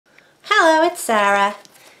Hello, it's Sarah,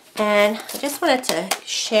 and I just wanted to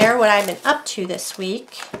share what I've been up to this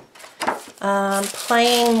week.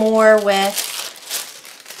 Playing more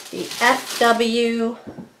with the FW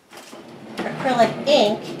acrylic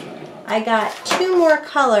ink. I got two more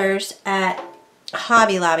colors at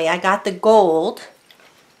Hobby Lobby. I got the gold,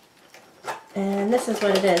 and this is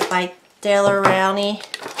what it is, by Daler Rowney.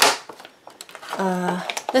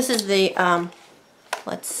 This is the,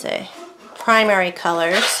 let's see, primary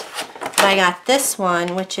colors. But I got this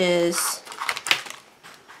one, which is,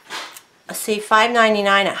 let's see, $5.99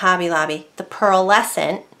 at Hobby Lobby, the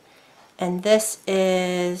pearlescent, and this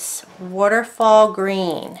is waterfall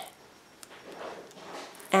green,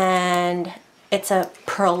 and it's a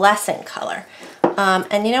pearlescent color.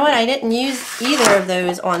 And you know what, I didn't use either of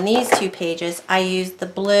those on these two pages. I used the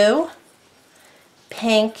blue,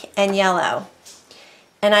 pink, and yellow,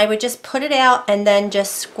 and I would just put it out and then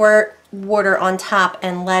just squirt water on top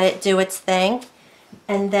and let it do its thing.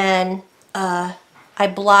 And then I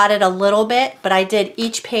blotted a little bit, but I did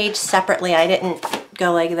each page separately. I didn't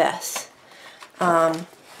go like this. And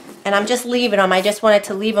I'm just leaving them. I just wanted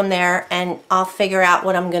to leave them there, and I'll figure out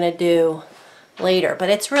what I'm gonna do later. But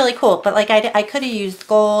it's really cool. But like I could have used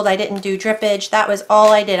gold. I didn't do drippage. That was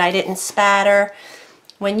all I did. I didn't spatter.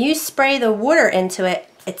 When you spray the water into it,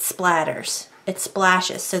 it splatters. It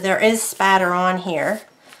splashes. So there is spatter on here.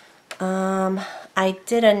 I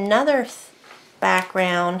did another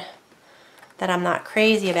background that I'm not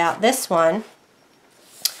crazy about. This one,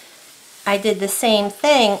 I did the same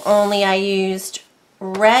thing, only I used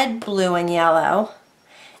red, blue, and yellow,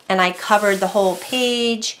 and I covered the whole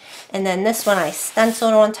page. And then this one I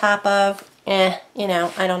stenciled on top of. You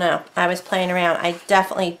know, I don't know. I was playing around. I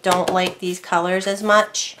definitely don't like these colors as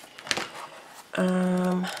much.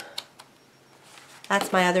 That's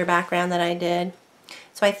my other background that I did.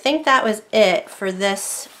 So I think that was it for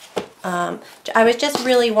this. I was just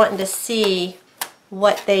really wanting to see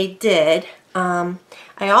what they did. I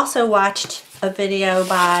also watched a video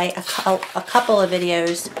by, a couple of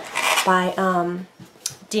videos by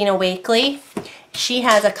Dina Wakley. She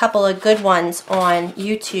has a couple of good ones on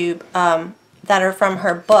YouTube that are from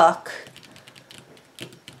her book.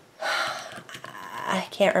 I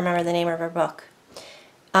can't remember the name of her book.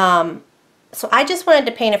 So I just wanted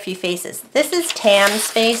to paint a few faces. This is Tam's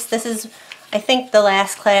face. This is, I think, the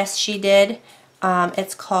last class she did.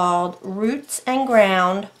 It's called Roots and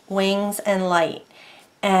Ground, Wings and Light.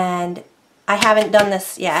 And I haven't done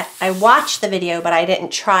this yet. I watched the video, but I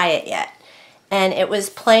didn't try it yet. And it was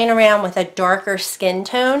playing around with a darker skin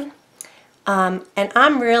tone. And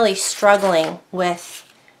I'm really struggling with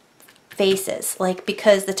faces, like,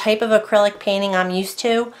 because the type of acrylic painting I'm used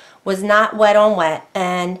to was not wet on wet,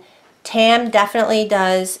 and Tam definitely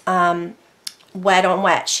does wet on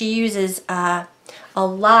wet. She uses a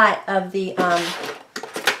lot of the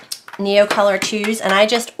Neocolor 2s, and I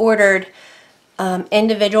just ordered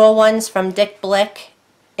individual ones from Dick Blick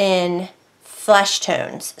in flesh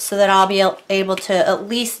tones, so that I'll be able to at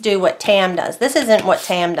least do what Tam does. This isn't what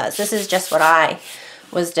Tam does. This is just what I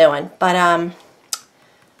was doing. But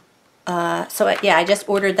yeah, I just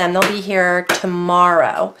ordered them. They'll be here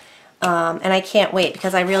tomorrow. And I can't wait,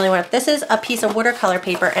 because I really want to. This is a piece of watercolor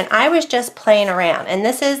paper, and I was just playing around. And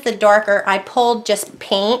this is the darker. I pulled just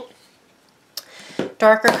paint,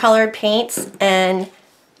 darker colored paints, and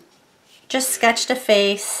just sketched a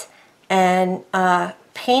face and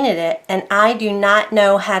painted it. And I do not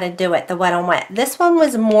know how to do it, the wet on wet. This one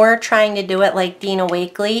was more trying to do it like Dina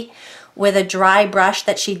Wakley, with a dry brush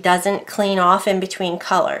that she doesn't clean off in between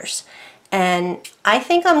colors. And I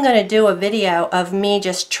think I'm going to do a video of me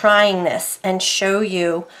just trying this and show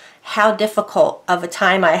you how difficult of a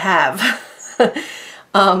time I have.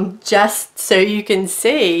 Just so you can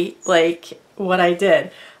see, like, what I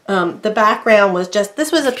did. The background was just,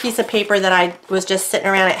 this was a piece of paper that I was just sitting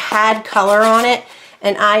around. It had color on it,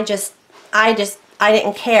 and I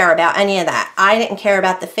didn't care about any of that. I didn't care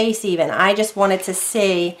about the face even. I just wanted to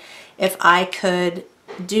see if I could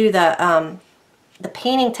do the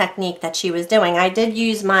painting technique that she was doing. I did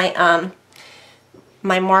use my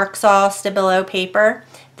my Marksaw Stabilo paper.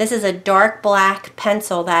 This is a dark black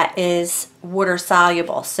pencil that is water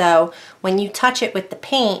soluble. So when you touch it with the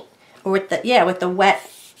paint, or with the wet,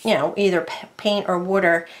 you know, either paint or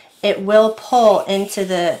water, it will pull into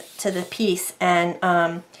the piece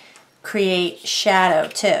and create shadow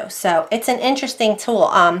too. So it's an interesting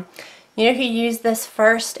tool. You know who used this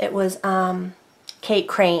first? It was Kate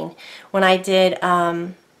Crane, when I did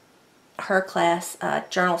her class,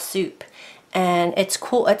 Journal Soup. And it's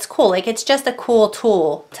cool. It's cool. Like, it's just a cool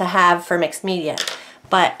tool to have for mixed media.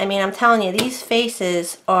 But I mean, I'm telling you, these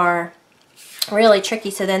faces are really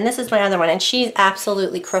tricky. So then this is my other one, and she's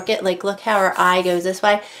absolutely crooked. Like, look how her eye goes this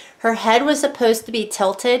way. Her head was supposed to be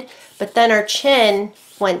tilted, but then her chin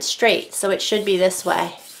went straight, so it should be this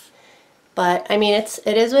way. But I mean, it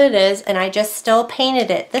is what it is, and I just still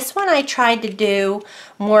painted it. This one I tried to do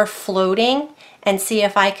more floating and see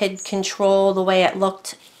if I could control the way it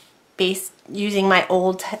looked based using my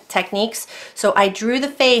old techniques. So I drew the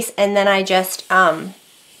face, and then I just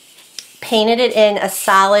painted it in a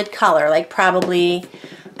solid color, like probably,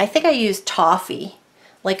 I think I used toffee,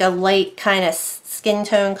 like a light kind of skin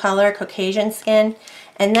tone color, Caucasian skin.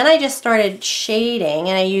 And then I just started shading,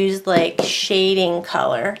 and I used like shading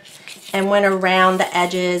color and went around the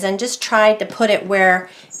edges and just tried to put it where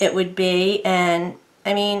it would be. And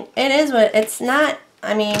I mean, it is what, it's not,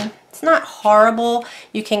 I mean, it's not horrible.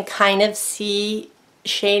 You can kind of see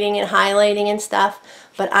shading and highlighting and stuff,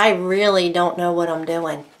 but I really don't know what I'm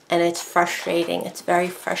doing. And it's frustrating. It's very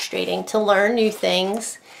frustrating. To learn new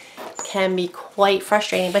things can be quite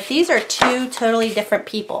frustrating. But these are two totally different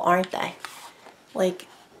people, aren't they? Like,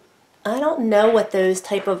 I don't know what those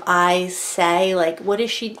type of eyes say. Like, what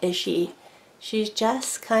is she? She's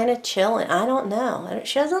just kind of chilling. I don't know.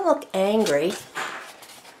 She doesn't look angry.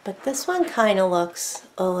 But this one kind of looks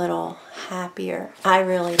a little happier. I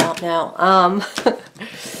really don't know.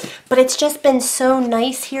 But it's just been so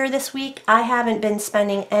nice here this week. I haven't been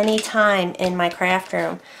spending any time in my craft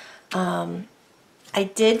room. I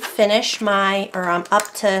did finish my, or I'm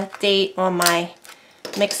up to date on my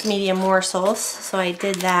mixed media morsels, so I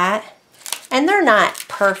did that. And they're not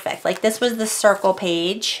perfect. Like, this was the circle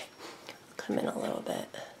page. Come in a little bit.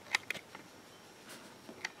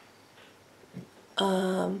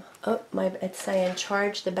 Oh, it's saying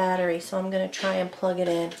charge the battery, so I'm going to try and plug it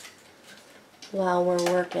in while we're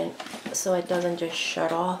working so it doesn't just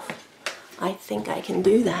shut off. I think I can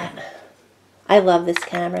do that. I love this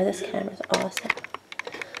camera. This camera's awesome.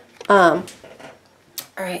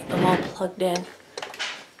 Alright, I'm all plugged in.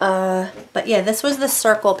 But yeah, this was the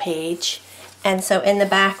circle page. And so in the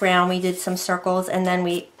background we did some circles, and then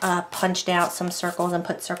we punched out some circles and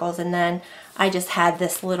put circles, and then I just had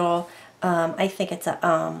this little, I think it's a,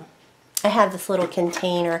 I have this little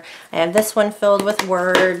container. I have this one filled with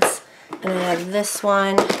words, and I have this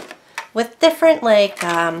one with different, like,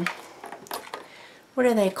 what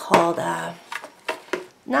are they called?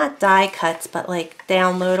 Not die cuts, but like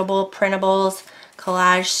downloadable printables,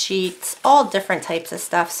 collage sheets, all different types of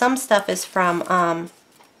stuff. Some stuff is from,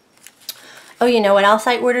 oh, you know what else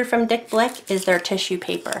I ordered from Dick Blick is their tissue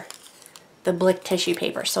paper, the Blick tissue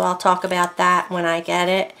paper. So I'll talk about that when I get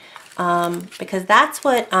it, because that's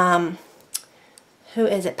what, who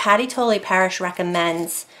is it? Patty Tolley Parrish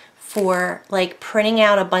recommends for like printing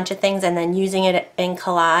out a bunch of things and then using it in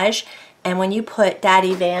collage. And when you put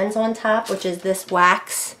Daddy Vans on top, which is this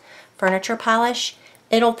wax furniture polish,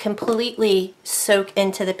 it'll completely soak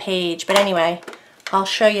into the page. But anyway, I'll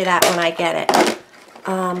show you that when I get it.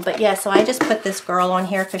 But yeah, so I just put this girl on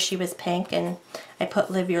here because she was pink, and I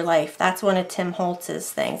put Live Your Life. That's one of Tim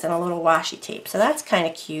Holtz's things, and a little washi tape. So that's kind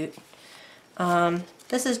of cute.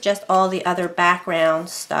 This is just all the other background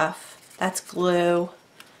stuff. That's glue,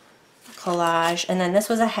 collage, and then this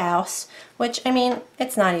was a house, which, I mean,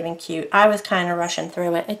 it's not even cute. I was kind of rushing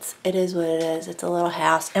through it. It is what it is. It's a little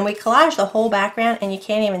house. And we collaged the whole background, and you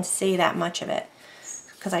can't even see that much of it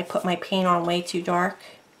because I put my paint on way too dark.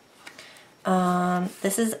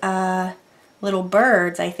 This is little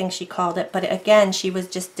birds, I think she called it, but again, she was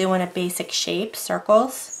just doing a basic shape,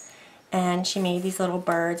 circles, and she made these little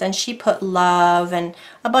birds, and she put love and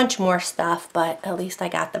a bunch more stuff, but at least I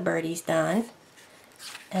got the birdies done.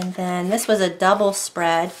 And then this was a double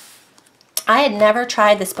spread. I had never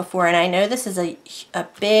tried this before, and I know this is a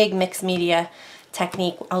big mixed media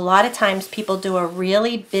technique. A lot of times people do a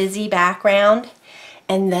really busy background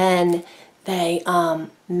and then they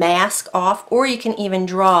mask off, or you can even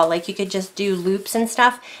draw. Like, you could just do loops and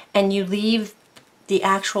stuff, and you leave the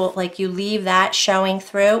actual, like, you leave that showing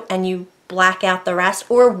through and you black out the rest,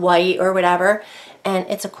 or white or whatever, and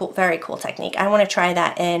it's a cool, very cool technique. I want to try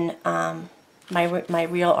that in my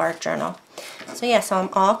real art journal. So yeah, so I'm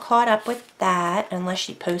all caught up with that, unless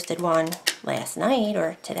she posted one last night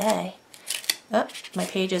or today. Oh, my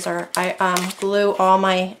pages are, I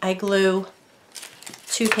glue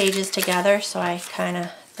 2 pages together, so I kind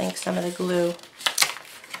of think some of the glue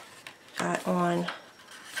got on.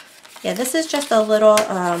 Yeah, this is just a little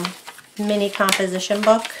mini composition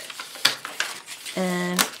book,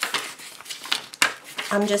 and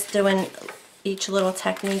I'm just doing each little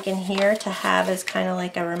technique in here to have as kind of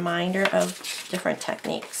like a reminder of different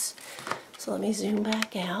techniques. So let me zoom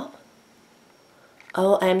back out.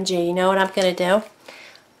 OMG, you know what I'm going to do?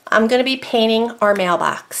 I'm going to be painting our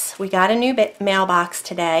mailbox. We got a new mailbox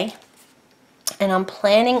today, and I'm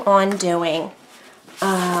planning on doing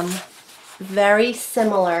very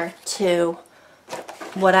similar to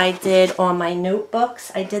what I did on my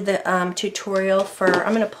notebooks. I did the tutorial for,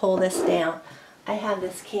 I'm going to pull this down. I have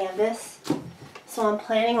this canvas, so I'm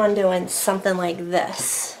planning on doing something like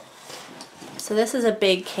this. So this is a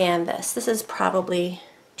big canvas. This is probably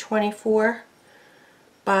 24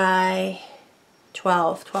 by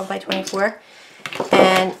 12 by 24.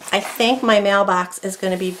 And I think my mailbox is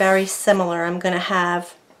going to be very similar. I'm going to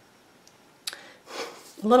have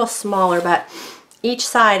a little smaller, but each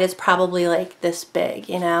side is probably like this big,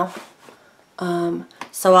 you know.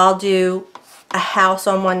 So I'll do a house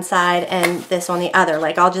on one side and this on the other.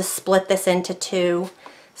 Like I'll just split this into 2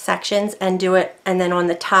 sections and do it, and then on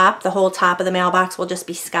the top, the whole top of the mailbox will just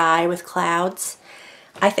be sky with clouds.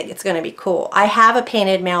 I think it's going to be cool. I have a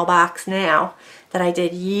painted mailbox now that I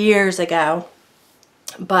did years ago,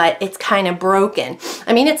 but it's kind of broken.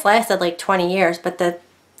 I mean, it's lasted like 20 years, but the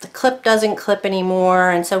clip doesn't clip anymore,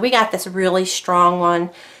 and so we got this really strong one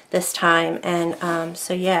this time, and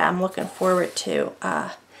so yeah, I'm looking forward to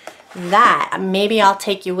that. Maybe I'll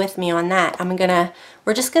take you with me on that.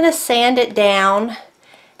 We're just gonna sand it down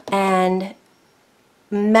and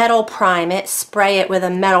metal prime it, spray it with a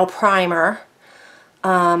metal primer,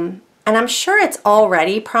 and I'm sure it's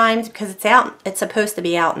already primed because it's supposed to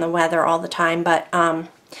be out in the weather all the time, but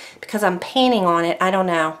because I'm painting on it, I don't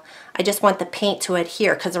know. I just want the paint to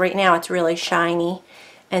adhere because right now it's really shiny.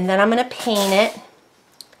 And then I'm going to paint it.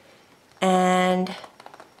 And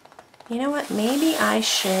you know what? Maybe I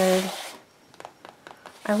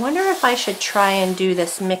wonder if I should try and do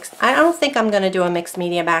this mixed. I don't think I'm going to do a mixed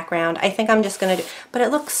media background. I think I'm just going to do, but it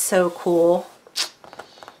looks so cool.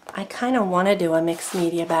 I kind of want to do a mixed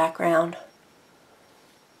media background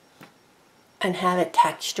and have it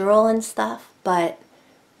textural and stuff, but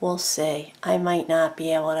we'll see. I might not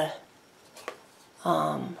be able to.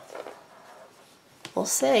 We'll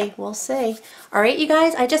see. We'll see. All right, you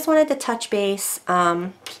guys, I just wanted to touch base.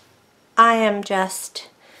 I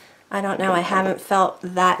don't know, I haven't felt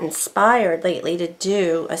that inspired lately to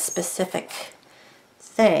do a specific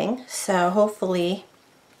thing, so hopefully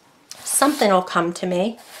something will come to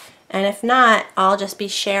me. And if not, I'll just be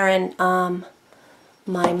sharing my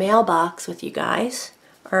mailbox with you guys.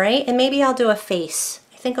 All right, and maybe I'll do a face.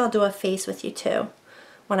 I think I'll do a face with you too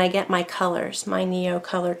when I get my colors, my Neo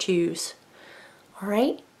Color 2s. All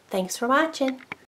right, thanks for watching.